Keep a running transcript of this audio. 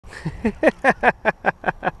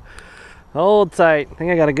Hold tight. I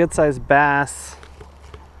think I got a good sized bass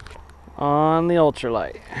on the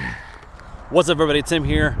ultralight. What's up, everybody? Tim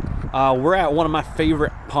here. We're at one of my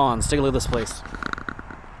favorite ponds. Take a look at this place.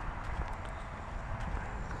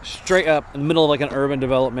 Straight up in the middle of like an urban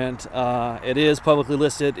development. It is publicly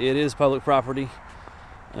listed. It is public property.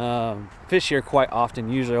 Fish here quite often.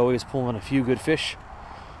 Usually always pulling a few good fish.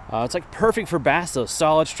 It's like perfect for bass though.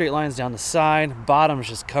 Solid straight lines down the side. Bottom is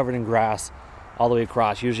just covered in grass all the way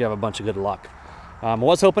across. Usually have a bunch of good luck. I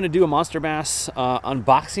was hoping to do a Monsterbass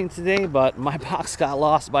unboxing today, but my box got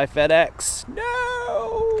lost by FedEx.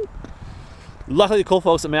 No! Luckily, the cool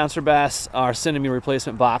folks at Monsterbass are sending me a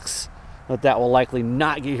replacement box. But that will likely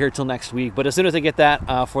not get here till next week. But as soon as I get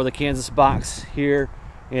that for the Kansas box here,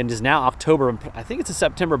 and is now October, I think it's a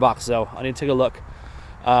September box though. I need to take a look.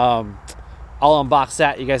 I'll unbox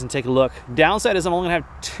that. You guys can take a look. Downside is I'm only gonna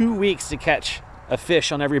have 2 weeks to catch a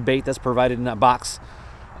fish on every bait that's provided in that box.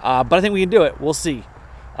 But I think we can do it. We'll see.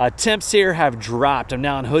 Temps here have dropped. I'm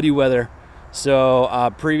now in hoodie weather.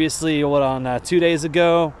 So previously, on 2 days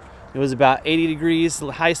ago, it was about 80 degrees,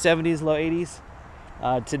 high 70s, low 80s.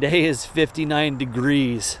 Today is 59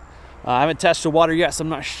 degrees. I haven't tested the water yet, so I'm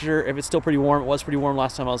not sure if it's still pretty warm. It was pretty warm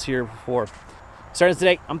last time I was here before. Starting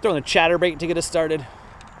today, I'm throwing a chatterbait to get us started.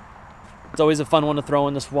 It's always a fun one to throw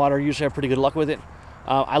in this water. Usually have pretty good luck with it.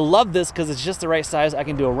 I love this because it's just the right size. I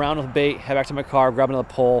can do a round with bait, head back to my car, grab another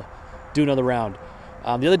pole, do another round.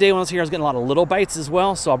 The other day when I was here, I was getting a lot of little bites as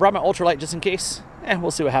well, so I brought my ultralight just in case. We'll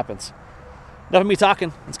see what happens. Enough of me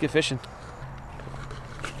talking. Let's get fishing.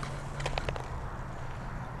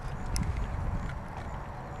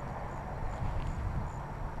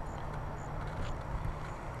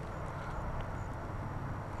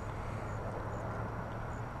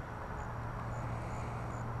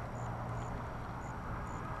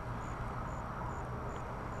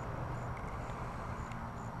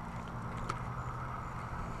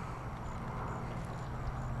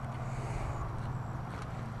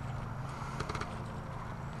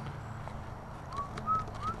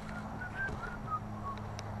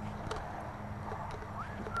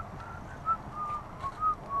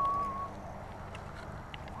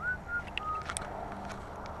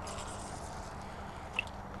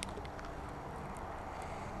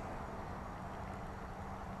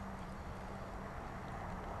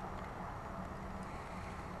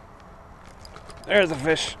 There's a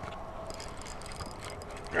fish.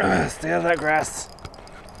 Stay out of that grass.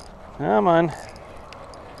 Come on.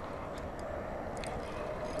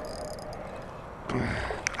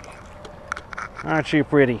 Aren't you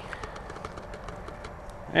pretty?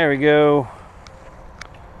 There we go.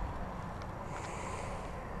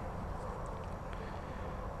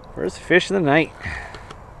 First fish of the night.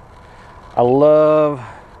 I love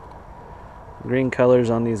green colors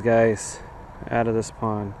on these guys out of this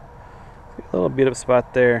pond. A little beat up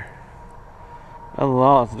spot there.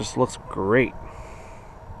 Oh, it just looks great.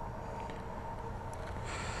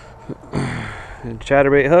 And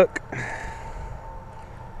chatterbait hook.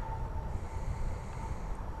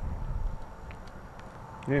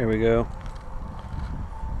 There we go.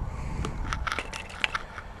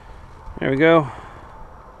 There we go.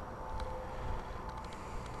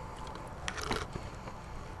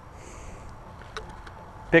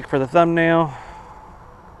 Pick for the thumbnail.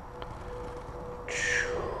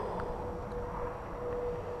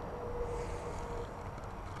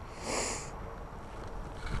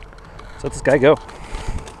 So let this guy go.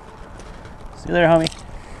 See you there, homie.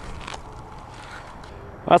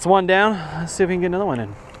 Well, that's one down. Let's see if we can get another one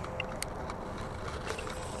in.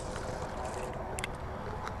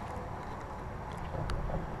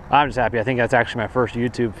 I'm just happy. I think that's actually my first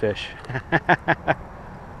YouTube fish.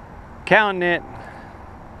 Counting it.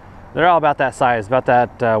 They're all about that size, about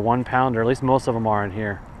that 1 pounder. At least most of them are in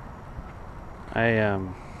here. I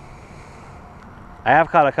have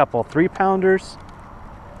caught a couple 3 pounders.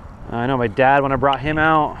 I know my dad, when I brought him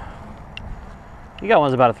out, he got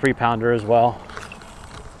one's about a 3 pounder as well.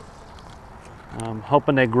 I'm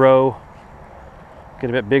hoping they grow, get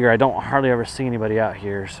a bit bigger. I don't hardly ever see anybody out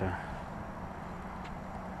here, so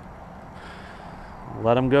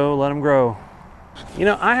let them go, let them grow. You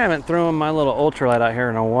know, I haven't thrown my little ultralight out here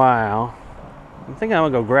in a while. I think I'm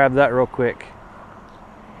gonna go grab that real quick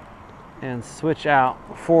and switch out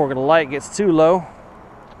before the light gets too low.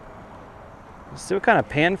 Let's see what kind of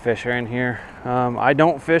panfish are in here. I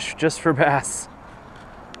don't fish just for bass.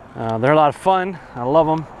 They're a lot of fun. I love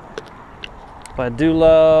them. But I do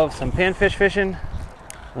love some panfish fishing.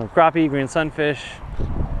 Crappie, green sunfish.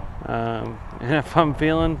 And if I'm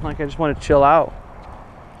feeling like I just want to chill out,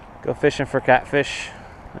 go fishing for catfish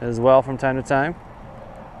as well from time to time.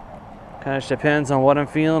 Kind of just depends on what I'm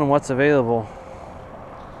feeling and what's available.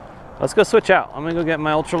 Let's go switch out. I'm gonna go get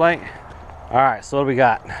my ultralight. All right, so what do we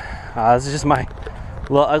got? This is just my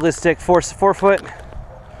little ugly stick 4 foot.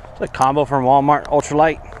 It's a combo from Walmart,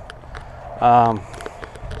 ultralight.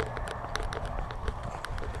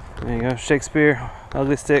 There you go, Shakespeare,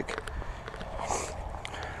 ugly stick.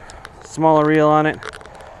 Smaller reel on it.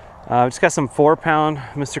 Just got some 4-pound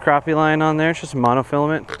Mr. Crappie line on there. It's just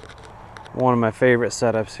monofilament. One of my favorite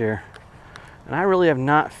setups here. And I really have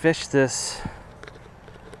not fished this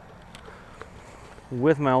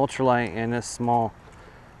with my ultralight and this small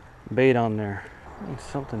bait on there. There's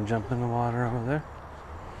something jumping in the water over there.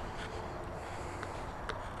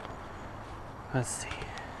 Let's see.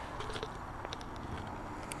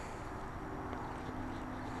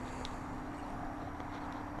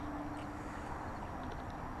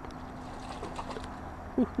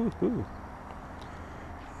 Woo-hoo-hoo.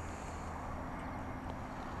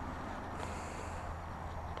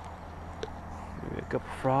 Maybe a couple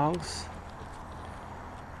frogs.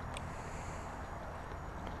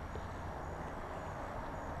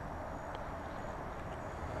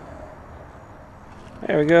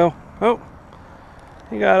 There we go. Oh,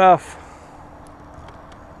 he got off.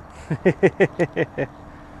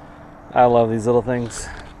 I love these little things.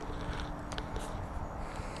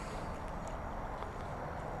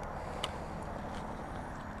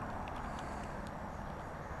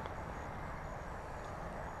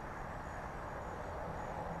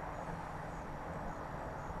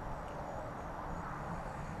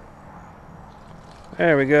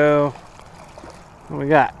 There we go. What we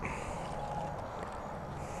got?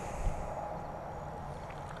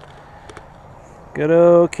 Good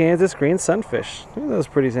old Kansas green sunfish. Look at those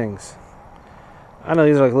pretty things. I know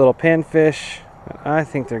these are like little panfish, but I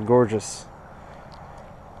think they're gorgeous.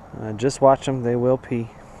 Just watch them, they will pee.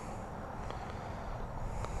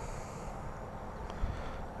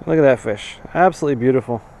 Look at that fish. Absolutely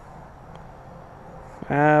beautiful.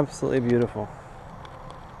 Absolutely beautiful.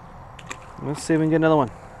 Let's see if we can get another one.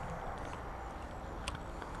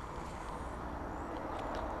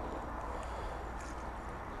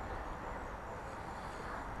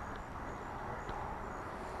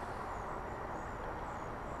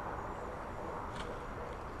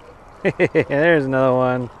 There's another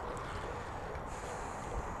one.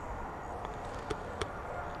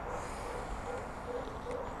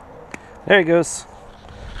 There he goes.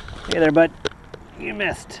 Hey there, bud. You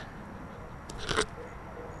missed.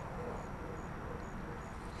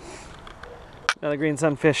 Another green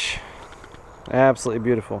sunfish. Absolutely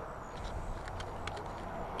beautiful.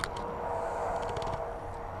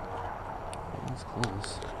 That's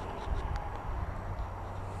close.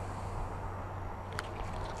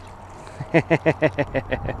 Look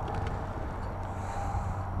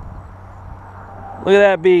at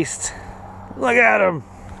that beast. Look at him.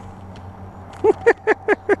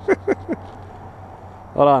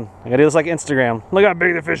 Hold on. I gotta do this like Instagram. Look how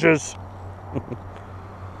big the fish is.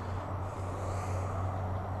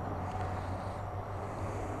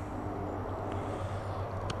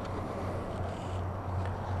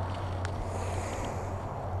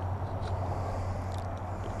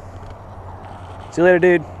 See you later,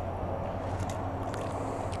 dude.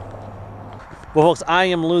 Well, folks, I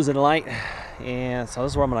am losing light, and so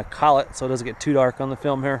this is where I'm going to call it so it doesn't get too dark on the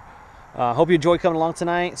film here. Hope you enjoyed coming along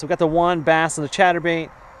tonight. So we've got the one bass and the chatterbait.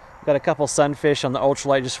 We've got a couple sunfish on the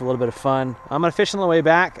ultralight just for a little bit of fun. I'm going to fish on the way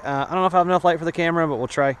back. I don't know if I have enough light for the camera, but we'll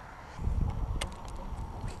try.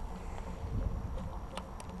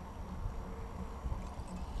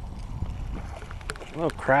 Oh,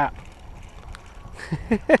 crap.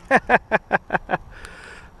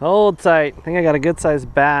 Hold tight. I think I got a good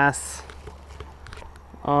sized bass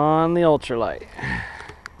on the ultralight.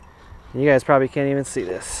 You guys probably can't even see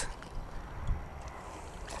this.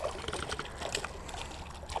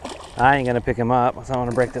 I ain't gonna pick him up because I want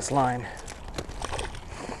to break this line.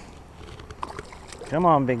 Come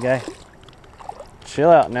on, big guy. Chill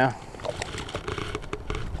out now.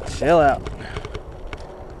 Chill out.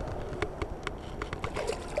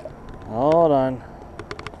 Hold on.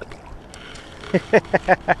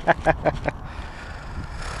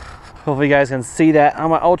 Hopefully you guys can see that on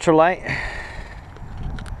my ultralight.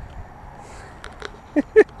 It's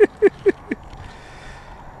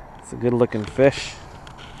a good looking fish.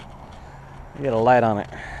 Get a light on it.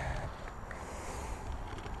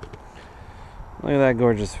 Look at that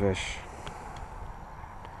gorgeous fish.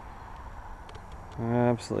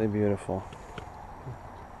 Absolutely beautiful.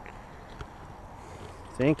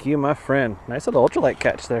 Thank you, my friend. Nice little ultralight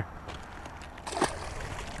catch there.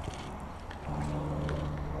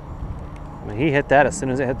 I mean, he hit that as soon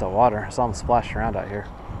as it hit the water. I saw him splash around out here.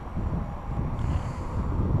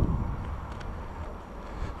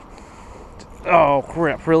 Oh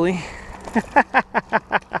crap, really?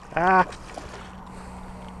 Let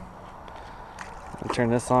me turn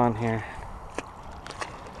this on here.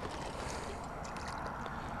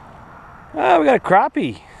 Oh, we got a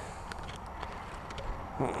crappie.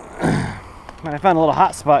 I found a little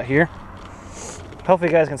hot spot here.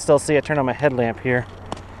 Hopefully you guys can still see it. Turn on my headlamp here.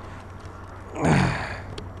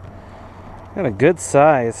 Got a good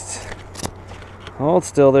sized. Hold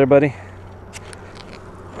still there, buddy.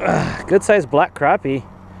 Good sized black crappie.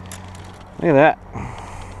 Look at that.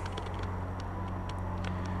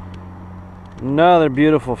 Another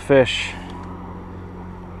beautiful fish.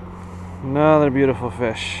 Another beautiful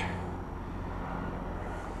fish.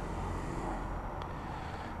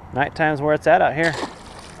 Nighttime's where it's at out here.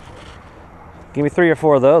 Give me 3 or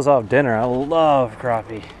 4 of those, I'll have dinner. I love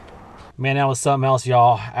crappie. Man, that was something else,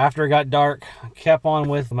 y'all. After it got dark, I kept on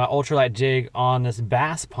with my ultralight jig on this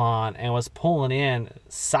bass pond and was pulling in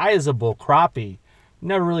sizable crappie.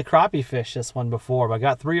 Never really crappie fished this one before, but I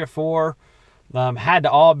got 3 or 4. Had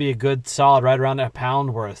to all be a good solid right around a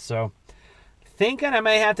pound worth. So thinking I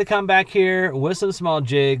may have to come back here with some small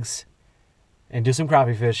jigs and do some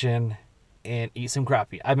crappie fishing and eat some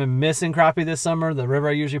crappie. I've been missing crappie this summer. The river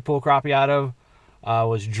I usually pull crappie out of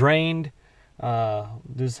was drained.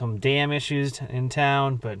 There's some dam issues in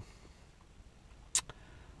town, but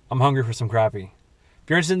I'm hungry for some crappie. If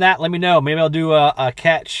you're interested in that, let me know. Maybe I'll do a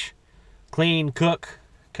catch, clean, cook,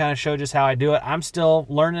 kind of show just how I do it. I'm still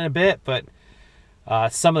learning a bit, but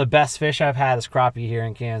some of the best fish I've had is crappie here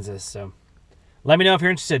in Kansas. So let me know if you're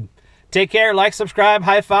interested. Take care, like, subscribe,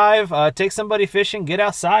 high five, take somebody fishing, get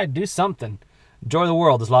outside, do something. Enjoy the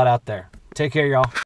world. There's a lot out there. Take care, y'all.